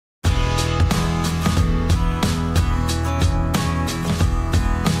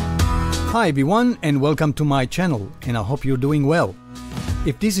Hi everyone and welcome to my channel, and I hope you're doing well.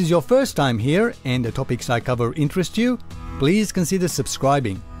 If this is your first time here and the topics I cover interest you, please consider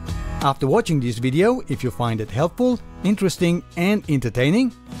subscribing. After watching this video, if you find it helpful, interesting and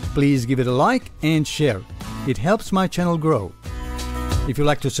entertaining, please give it a like and share. It helps my channel grow. If you'd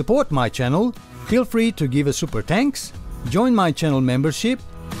like to support my channel, feel free to give a super thanks, join my channel membership,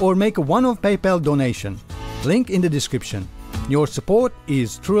 or make a one-off PayPal donation. Link in the description. Your support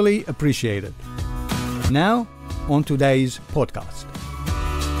is truly appreciated. Now, on today's podcast.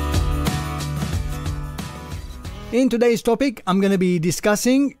 In today's topic, I'm going to be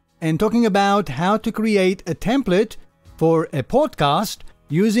discussing and talking about how to create a template for a podcast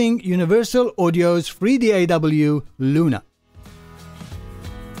using Universal Audio's free DAW Luna.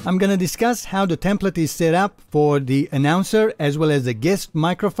 I'm going to discuss how the template is set up for the announcer as well as the guest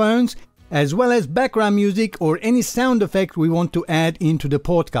microphones, as well as background music or any sound effect we want to add into the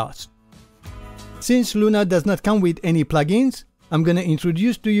podcast. Since Luna does not come with any plugins, I'm going to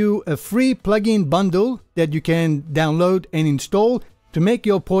introduce to you a free plugin bundle that you can download and install to make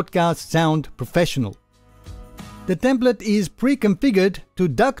your podcast sound professional. The template is pre-configured to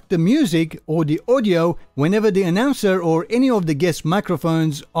duck the music or the audio whenever the announcer or any of the guest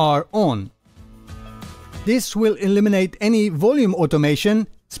microphones are on. This will eliminate any volume automation,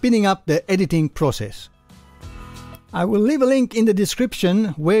 speeding up the editing process. I will leave a link in the description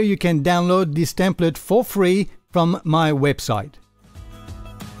where you can download this template for free from my website.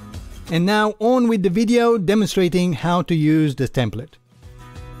 And now on with the video demonstrating how to use the template.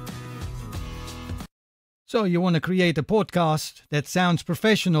 So you want to create a podcast that sounds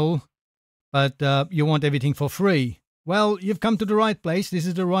professional, but you want everything for free. Well, you've come to the right place. This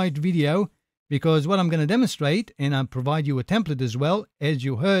is the right video. Because what I'm going to demonstrate, and I'll provide you a template as well, as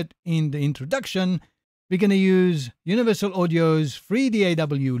you heard in the introduction, we're going to use Universal Audio's free DAW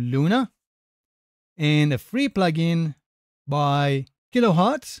Luna and a free plugin by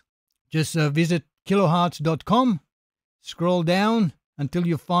Kilohertz. Just visit kilohertz.com, scroll down until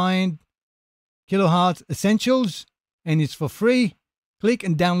you find Kilohertz Essentials, and it's for free. Click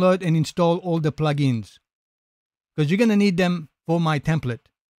and download and install all the plugins, because you're going to need them for my template.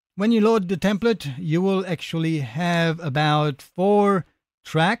 When you load the template, you will actually have about 4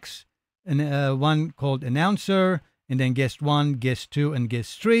 tracks, and one called Announcer, and then Guest 1, Guest 2, and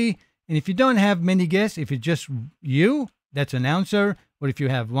Guest 3. And if you don't have many guests, if it's just you, that's Announcer. Or if you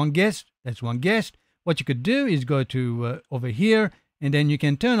have one guest, that's one guest. What you could do is go to over here, and then you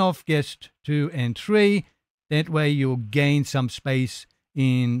can turn off Guest 2 and 3. That way you'll gain some space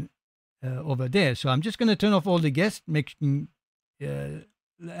in over there. So I'm just going to turn off all the guests, making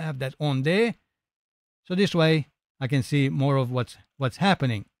have that on there, so this way I can see more of what's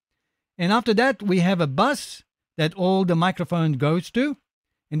happening. And after that, we have a bus that all the microphone goes to,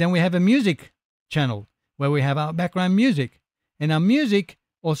 and then we have a music channel where we have our background music, and our music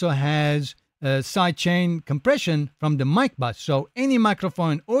also has a sidechain compression from the mic bus, so any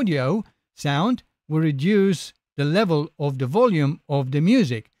microphone audio sound will reduce the level of the volume of the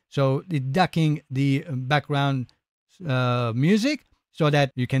music, so deducting the background music, so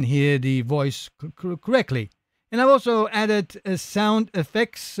that you can hear the voice correctly. And I've also added a sound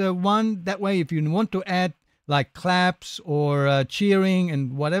effects one. That way, if you want to add like claps or cheering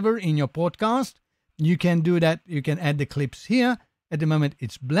and whatever in your podcast, you can do that. You can add the clips here. At the moment,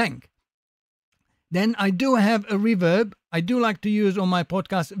 it's blank. Then I do have a reverb. I do like to use on my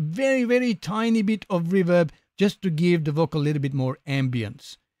podcast a very, very tiny bit of reverb just to give the vocal a little bit more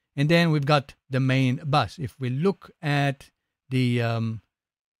ambience. And then we've got the main bus. If we look at the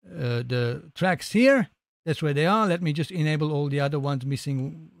tracks here, that's where they are. Let me just enable all the other ones,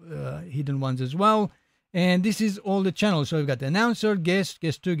 missing hidden ones as well. And this is all the channels. So we've got the announcer, guest,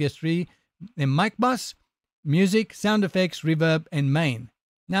 guest 2, guest 3, and mic bus, music, sound effects, reverb, and main.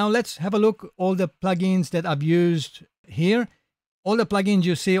 Now let's have a look all the plugins that I've used here. All the plugins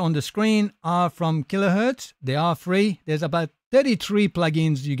you see on the screen are from Kilohertz. They are free. There's about 33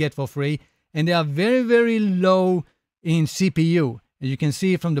 plugins you get for free, and they are very, very low in CPU. As you can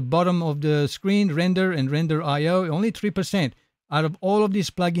see from the bottom of the screen, render and render IO, only 3% out of all of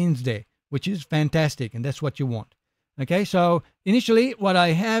these plugins there, which is fantastic, and that's what you want. Okay, so initially what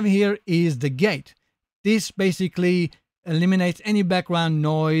I have here is the gate. This basically eliminates any background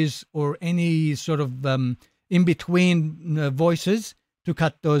noise or any sort of in-between voices to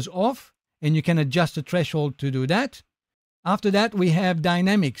cut those off, and you can adjust the threshold to do that. After that, we have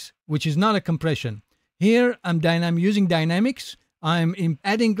dynamics, which is not a compression. Here, I'm using dynamics. I'm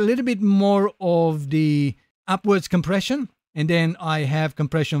adding a little bit more of the upwards compression, and then I have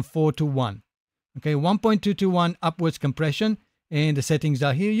compression 4 to 1. Okay, 1.2 to 1 upwards compression, and the settings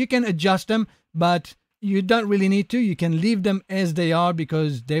are here. You can adjust them, but you don't really need to. You can leave them as they are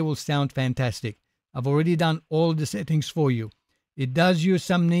because they will sound fantastic. I've already done all the settings for you. It does use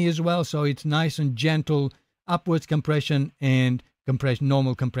some knee as well, so it's nice and gentle upwards compression and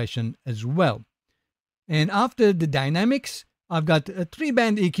normal compression as well. And after the dynamics, I've got a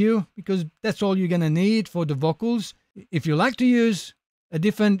 3-band EQ because that's all you're going to need for the vocals. If you like to use a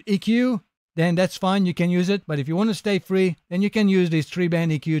different EQ, then that's fine, you can use it. But if you want to stay free, then you can use this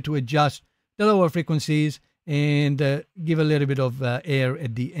 3-band EQ to adjust the lower frequencies and give a little bit of air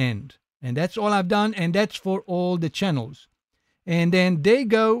at the end. And that's all I've done, and that's for all the channels. And then they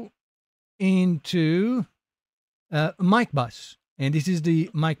go into mic bus, and this is the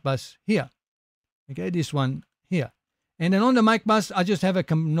mic bus here. Okay, this one here. And then on the mic bus, I just have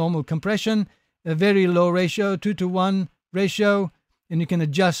a normal compression, a very low ratio, 2:1 ratio, and you can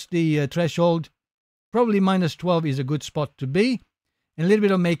adjust the threshold. Probably -12 is a good spot to be. And a little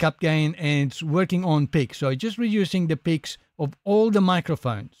bit of makeup gain, and it's working on peaks. So just reducing the peaks of all the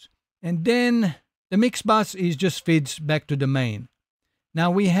microphones. And then the mix bus is just feeds back to the main.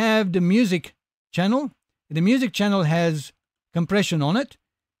 Now we have the music channel. The music channel has compression on it,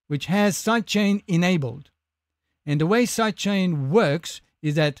 which has sidechain enabled. And the way sidechain works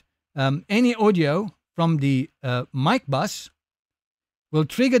is that any audio from the mic bus will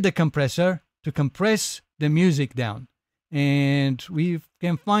trigger the compressor to compress the music down. And we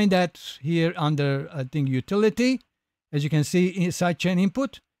can find that here under, I think, utility. As you can see, in sidechain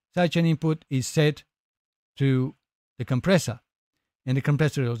input. Sidechain input is set to the compressor. And the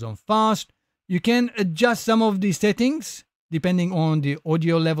compressor is on fast. You can adjust some of the settings depending on the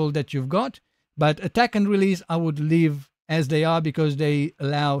audio level that you've got. But attack and release, I would leave as they are because they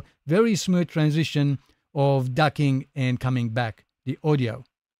allow very smooth transition of ducking and coming back the audio.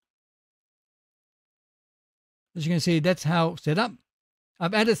 As you can see, that's how set up.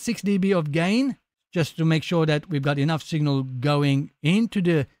 I've added 6 dB of gain just to make sure that we've got enough signal going into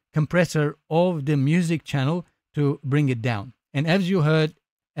the compressor of the music channel to bring it down. And as you heard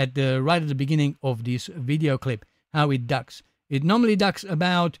right at the beginning of this video clip, how it ducks. It normally ducks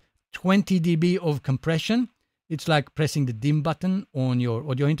about 20 dB of compression. It's like pressing the dim button on your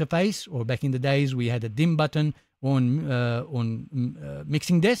audio interface, or back in the days we had a dim button on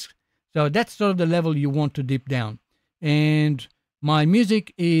mixing desks. So that's sort of the level you want to dip down. And my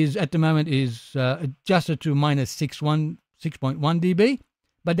music is at the moment is adjusted to -6.1 dB,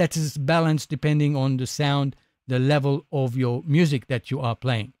 but that is balanced depending on the sound, the level of your music that you are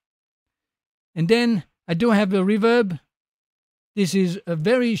playing. And then I do have a reverb. This is a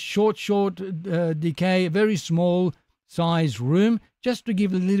very short decay, a very small size room, just to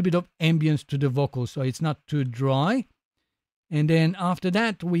give a little bit of ambience to the vocals so it's not too dry. And then after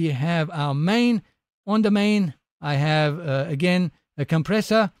that, we have our main. On the main, I have, again, a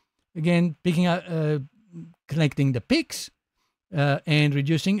compressor, again, picking up, connecting the peaks and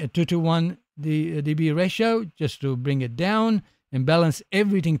reducing a 2:1 dB ratio just to bring it down and balance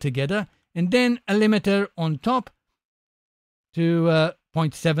everything together. And then a limiter on top to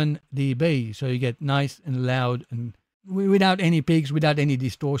 0.7 dB. So you get nice and loud and without any peaks, without any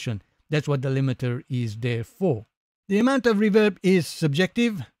distortion. That's what the limiter is there for. The amount of reverb is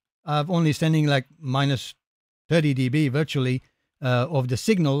subjective. I've only sending like -30 dB virtually of the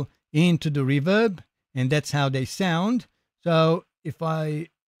signal into the reverb, and that's how they sound. So if I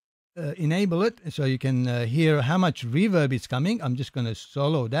enable it so you can hear how much reverb is coming, I'm just going to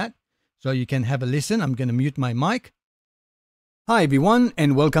solo that so you can have a listen. I'm going to mute my mic. Hi everyone,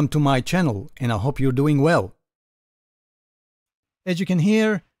 and welcome to my channel, and I hope you're doing well. As you can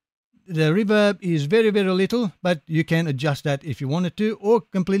hear, the reverb is very, very little, but you can adjust that if you wanted to, or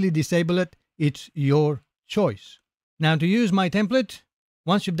completely disable it. It's your choice. Now, to use my template,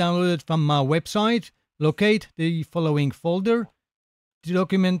 once you've downloaded from my website, locate the following folder: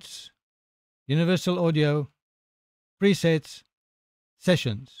 Documents, Universal Audio, Presets,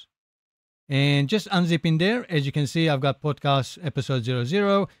 Sessions. And just unzip in there. As you can see, I've got podcast episode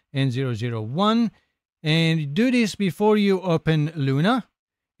 00 and 001. And do this before you open Luna.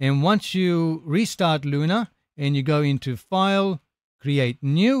 And once you restart Luna and you go into File, Create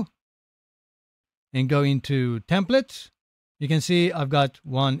New, and go into Templates, you can see I've got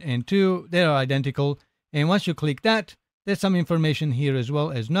 1 and 2. They are identical. And once you click that, there's some information here as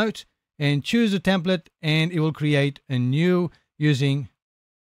well as notes. And choose a template, and it will create a new using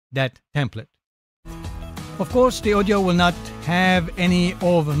that template. Of course, the audio will not have any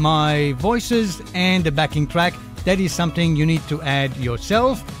of my voices and the backing track. That is something you need to add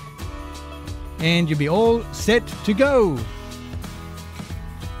yourself, and you'll be all set to go.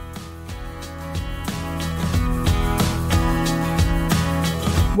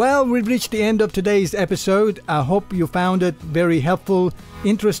 Well, we've reached the end of today's episode. I hope you found it very helpful,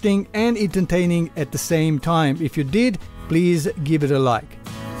 interesting and entertaining at the same time. If you did, please give it a like.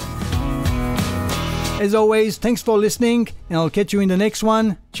 As always, thanks for listening, and I'll catch you in the next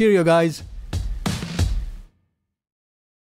one. Cheerio, guys.